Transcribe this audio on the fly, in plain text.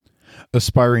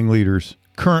aspiring leaders,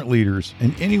 current leaders,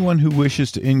 and anyone who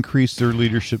wishes to increase their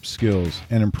leadership skills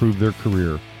and improve their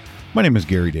career. My name is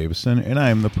Gary Davison, and I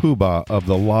am the poobah of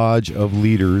the Lodge of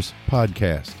Leaders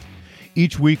podcast.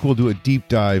 Each week, we'll do a deep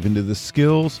dive into the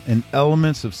skills and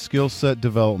elements of skill set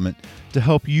development to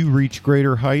help you reach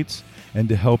greater heights and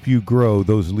to help you grow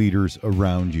those leaders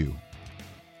around you.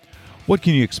 What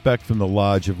can you expect from the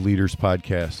Lodge of Leaders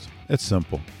podcast? It's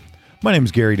simple. My name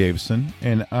is Gary Davison,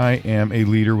 and I am a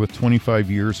leader with 25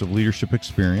 years of leadership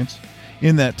experience.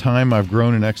 In that time, I've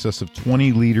grown in excess of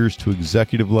 20 leaders to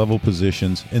executive level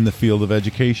positions in the field of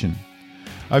education.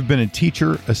 I've been a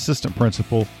teacher, assistant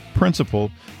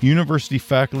principal, university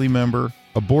faculty member,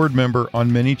 a board member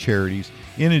on many charities,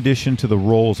 in addition to the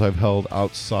roles I've held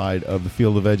outside of the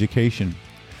field of education.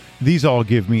 These all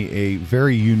give me a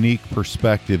very unique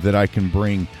perspective that I can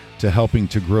bring to helping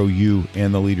to grow you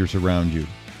and the leaders around you.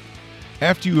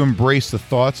 After you embrace the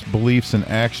thoughts, beliefs, and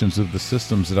actions of the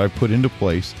systems that I've put into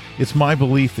place, it's my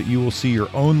belief that you will see your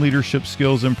own leadership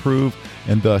skills improve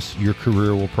and thus your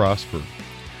career will prosper.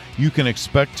 You can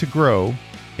expect to grow,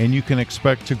 and you can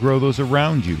expect to grow those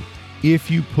around you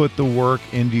if you put the work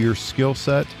into your skill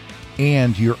set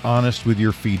and you're honest with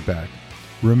your feedback.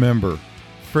 Remember,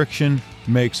 friction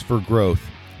makes for growth,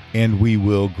 and we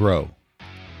will grow.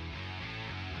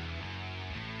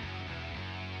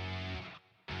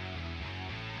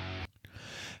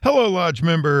 Hello, Lodge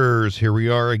members. Here we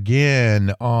are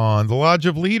again on the Lodge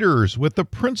of Leaders with the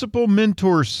Principal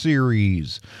Mentor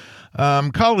Series.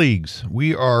 Colleagues,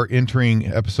 we are entering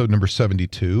episode number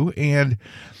 72, and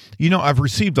I've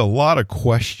received a lot of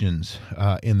questions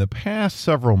in the past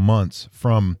several months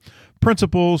from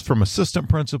principals, from assistant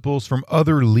principals, from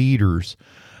other leaders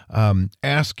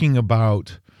asking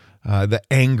about the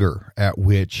anger at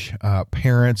which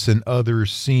parents and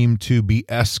others seem to be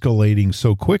escalating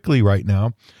so quickly right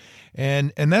now.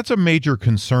 And that's a major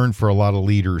concern for a lot of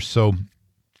leaders. So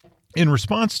in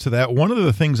response to that, one of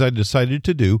the things I decided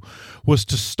to do was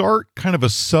to start kind of a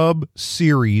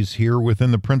sub-series here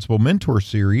within the Principal Mentor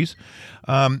Series.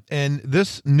 And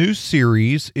this new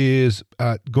series is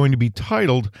going to be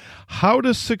titled, How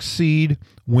to Succeed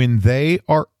When They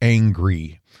Are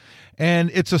Angry.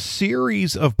 And it's a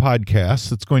series of podcasts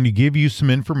that's going to give you some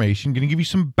information, going to give you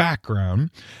some background,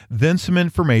 then some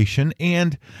information,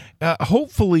 and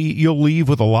hopefully you'll leave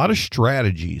with a lot of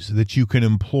strategies that you can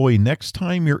employ next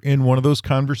time you're in one of those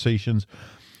conversations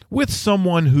with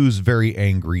someone who's very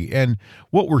angry. And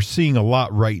what we're seeing a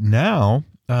lot right now,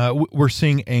 we're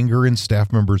seeing anger in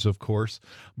staff members, of course,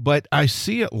 but I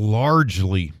see it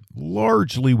largely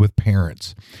with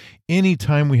parents.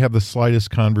 Anytime we have the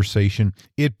slightest conversation,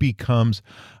 it becomes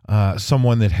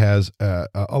someone that has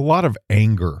a lot of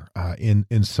anger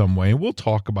in some way. And we'll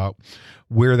talk about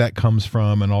where that comes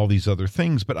from and all these other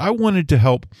things. But I wanted to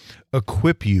help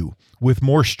equip you with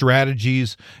more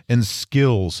strategies and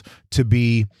skills to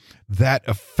be that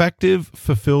effective,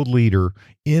 fulfilled leader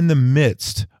in the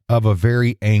midst of a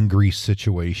very angry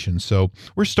situation. So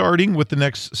we're starting with the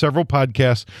next several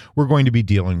podcasts. We're going to be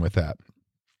dealing with that.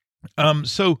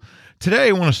 So today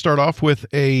I want to start off with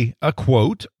a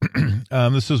quote.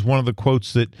 This is one of the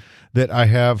quotes that I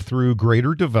have through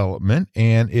Greater Development,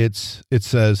 and it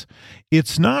says,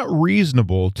 "It's not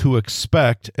reasonable to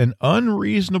expect an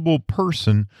unreasonable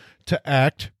person to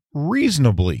act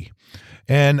reasonably."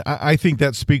 And I think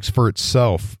that speaks for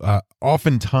itself.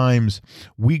 Oftentimes,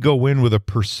 we go in with a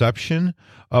perception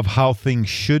of how things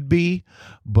should be,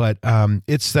 but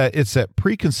it's that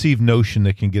preconceived notion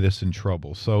that can get us in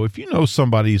trouble. So if you know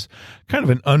somebody's kind of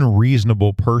an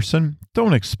unreasonable person,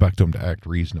 don't expect them to act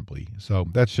reasonably. So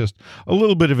that's just a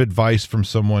little bit of advice from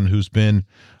someone who's been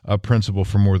a principal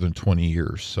for more than 20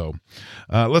 years. So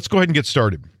let's go ahead and get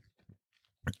started.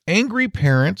 Angry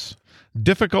parents,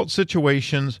 difficult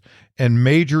situations, and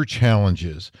major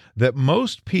challenges that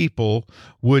most people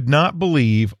would not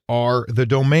believe are the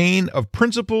domain of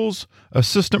principals,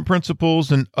 assistant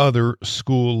principals, and other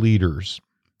school leaders.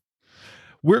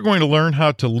 We're going to learn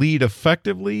how to lead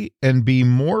effectively and be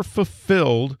more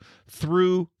fulfilled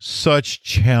through such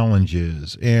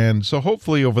challenges. And so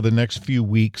hopefully over the next few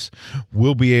weeks,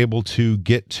 we'll be able to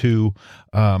get to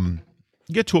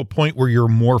a point where you're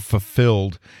more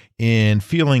fulfilled in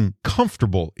feeling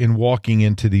comfortable in walking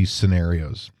into these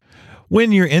scenarios.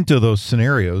 When you're into those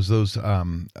scenarios,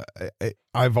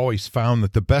 I've always found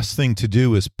that the best thing to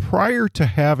do is prior to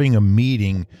having a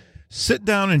meeting, sit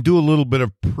down and do a little bit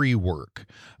of pre-work.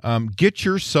 Get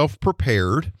yourself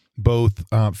prepared both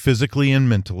physically and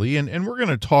mentally. And we're going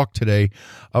to talk today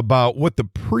about what the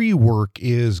pre-work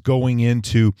is going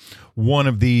into one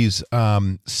of these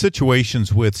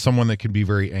situations with someone that can be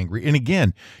very angry. And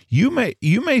again, you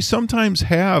may sometimes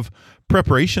have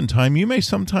preparation time. You may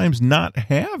sometimes not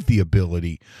have the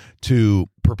ability to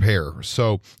prepare.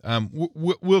 So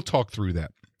we'll talk through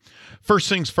that. First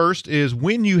things first is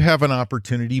when you have an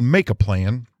opportunity, make a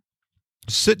plan.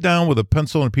 Sit down with a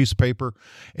pencil and a piece of paper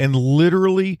and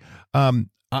literally,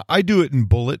 I do it in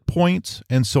bullet points.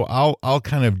 And so I'll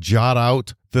kind of jot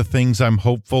out the things I'm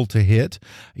hopeful to hit.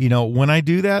 When I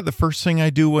do that, the first thing I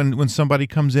do when somebody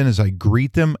comes in is I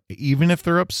greet them, even if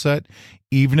they're upset,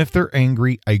 even if they're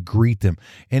angry, I greet them.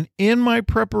 And in my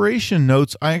preparation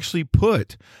notes, I actually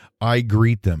put, I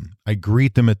greet them. I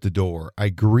greet them at the door. I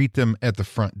greet them at the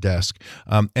front desk.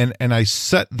 And I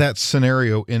set that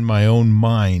scenario in my own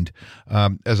mind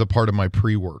as a part of my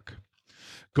pre-work.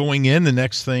 Going in, the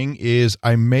next thing is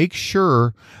I make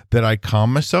sure that I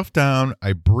calm myself down.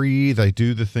 I breathe. I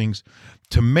do the things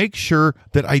to make sure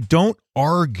that I don't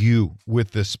argue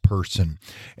with this person.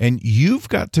 And you've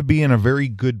got to be in a very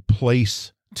good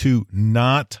place to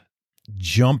not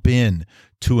jump in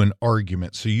to an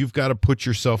argument. So you've got to put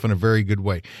yourself in a very good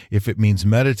way. If it means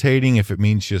meditating, if it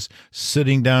means just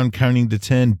sitting down, counting to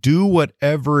 10, do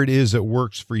whatever it is that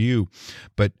works for you.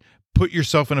 But put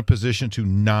yourself in a position to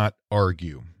not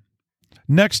argue.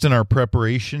 Next in our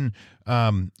preparation,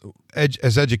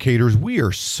 as educators, we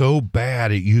are so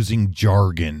bad at using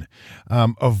jargon.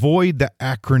 Avoid the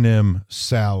acronym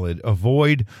salad.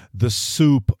 Avoid the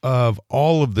soup of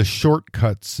all of the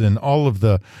shortcuts and all of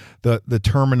the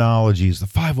terminologies, the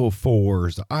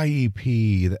 504s, the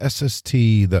IEP, the SST,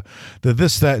 the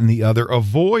this, that, and the other.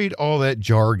 Avoid all that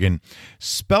jargon.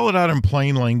 Spell it out in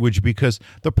plain language, because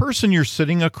the person you're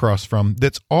sitting across from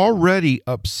that's already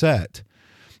upset,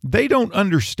 they don't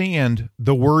understand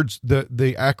the words, the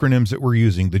acronyms that we're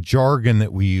using, the jargon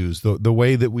that we use, the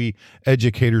way that we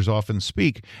educators often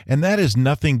speak. And that is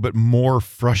nothing but more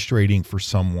frustrating for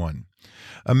someone.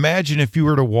 Imagine if you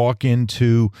were to walk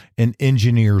into an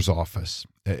engineer's office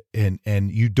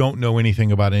and you don't know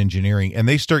anything about engineering and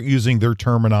they start using their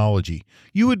terminology.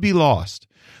 You would be lost.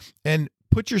 And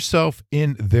put yourself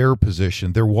in their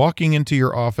position. They're walking into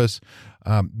your office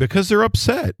because they're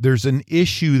upset. There's an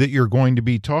issue that you're going to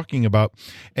be talking about,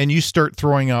 and you start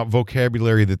throwing out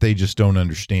vocabulary that they just don't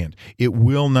understand. It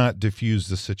will not diffuse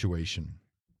the situation.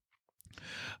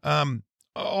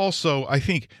 Also, I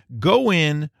think go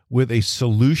in with a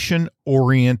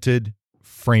solution-oriented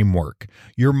framework.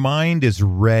 Your mind is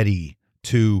ready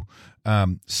to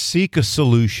seek a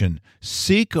solution,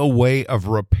 seek a way of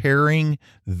repairing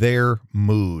their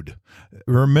mood.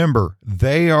 Remember,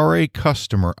 they are a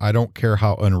customer. I don't care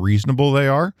how unreasonable they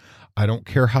are. I don't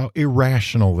care how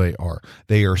irrational they are.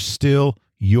 They are still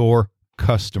your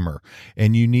customer.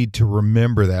 And you need to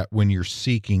remember that when you're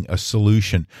seeking a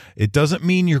solution. It doesn't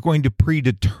mean you're going to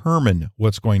predetermine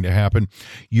what's going to happen.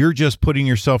 You're just putting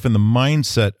yourself in the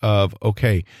mindset of,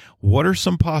 okay, what are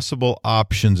some possible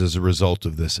options as a result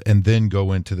of this? And then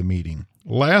go into the meeting.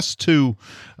 Last two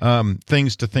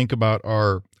things to think about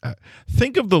are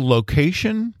think of the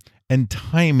location and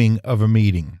timing of a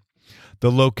meeting.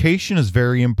 The location is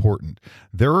very important.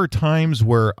 There are times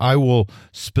where I will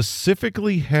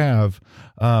specifically have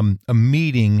a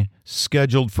meeting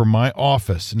scheduled for my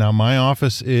office. Now, my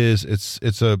office is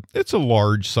it's a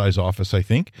large size office, I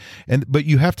think, but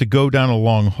you have to go down a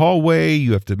long hallway.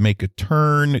 You have to make a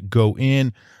turn, go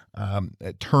in,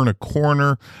 turn a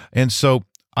corner, and so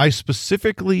I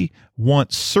specifically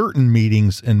want certain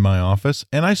meetings in my office,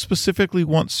 and I specifically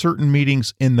want certain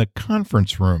meetings in the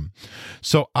conference room.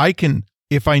 So I can,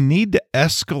 if I need to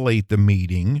escalate the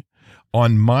meeting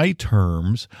on my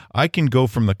terms, I can go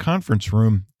from the conference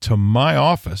room to my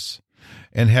office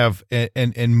and have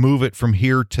and move it from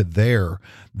here to there.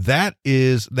 That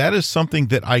is something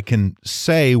that I can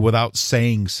say without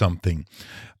saying something.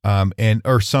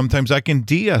 Or sometimes I can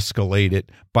de-escalate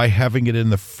it by having it in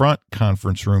the front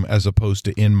conference room as opposed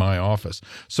to in my office.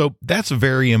 So that's a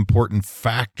very important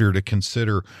factor to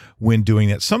consider when doing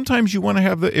that. Sometimes you want to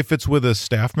have if it's with a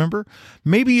staff member,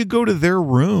 maybe you go to their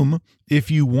room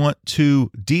if you want to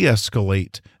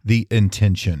de-escalate the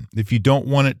intention. If you don't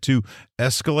want it to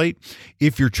escalate,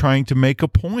 if you're trying to make a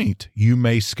point, you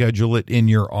may schedule it in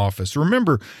your office.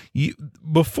 Remember,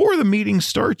 before the meeting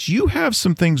starts, you have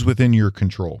some things within your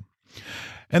control.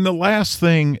 And the last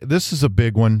thing, this is a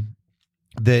big one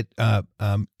that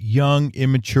young,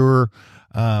 immature,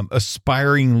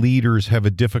 aspiring leaders have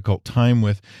a difficult time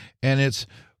with, and it's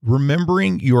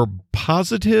remembering your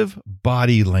positive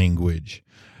body language.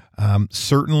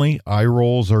 Certainly, eye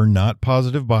rolls are not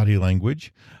positive body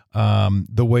language.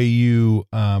 The way you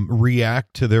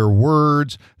react to their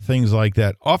words, things like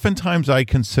that. Oftentimes, I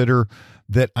consider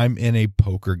that I'm in a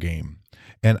poker game,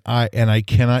 and I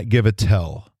cannot give a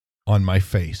tell on my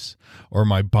face or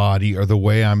my body or the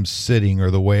way I'm sitting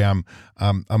or the way I'm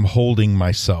holding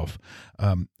myself.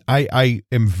 I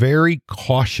am very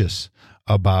cautious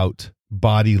about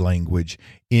body language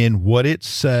in what it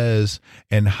says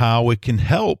and how it can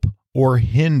help or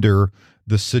hinder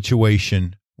the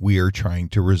situation we are trying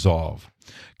to resolve.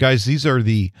 Guys, these are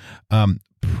the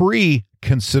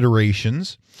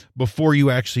pre-considerations before you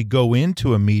actually go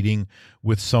into a meeting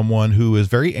with someone who is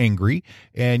very angry,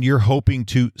 and you're hoping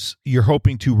to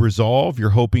resolve, you're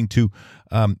hoping to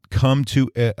come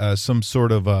to some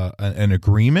sort of an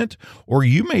agreement, or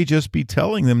you may just be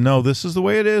telling them, no, this is the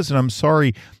way it is, and I'm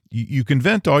sorry. You can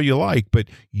vent all you like, but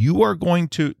you are going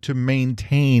to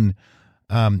maintain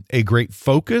a great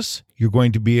focus. You're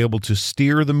going to be able to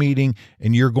steer the meeting,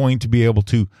 and you're going to be able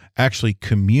to actually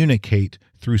communicate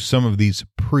through some of these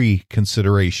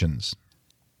pre-considerations.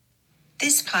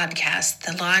 This podcast,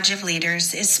 The Lodge of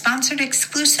Leaders, is sponsored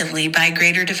exclusively by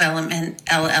Greater Development,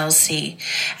 LLC.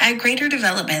 At Greater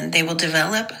Development, they will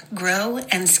develop, grow,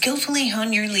 and skillfully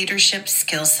hone your leadership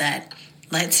skill set.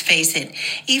 Let's face it,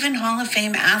 even Hall of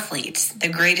Fame athletes, the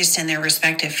greatest in their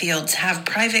respective fields, have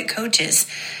private coaches.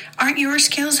 Aren't your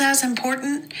skills as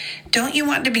important? Don't you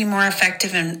want to be more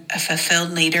effective and a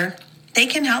fulfilled leader? They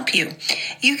can help you.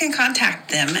 You can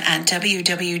contact them at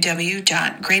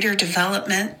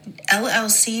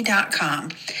www.greaterdevelopmentllc.com.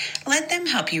 Let them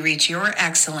help you reach your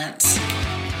excellence.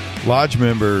 Lodge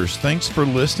members, thanks for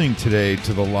listening today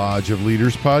to the Lodge of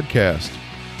Leaders podcast.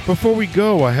 Before we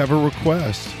go, I have a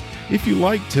request. If you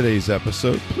liked today's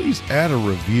episode, please add a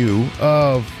review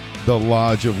of the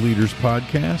Lodge of Leaders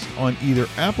podcast on either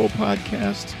Apple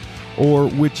Podcasts or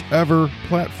whichever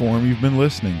platform you've been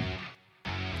listening.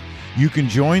 You can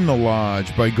join the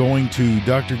Lodge by going to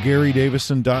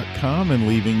drgarydavison.com and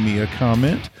leaving me a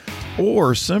comment,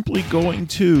 or simply going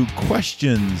to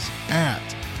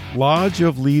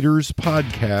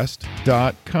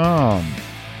questions@lodgeofleaderspodcast.com.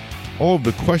 All of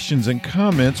the questions and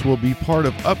comments will be part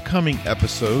of upcoming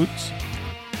episodes.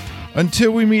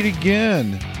 Until we meet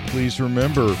again, please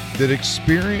remember that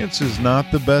experience is not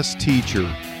the best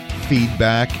teacher.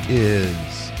 Feedback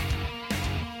is.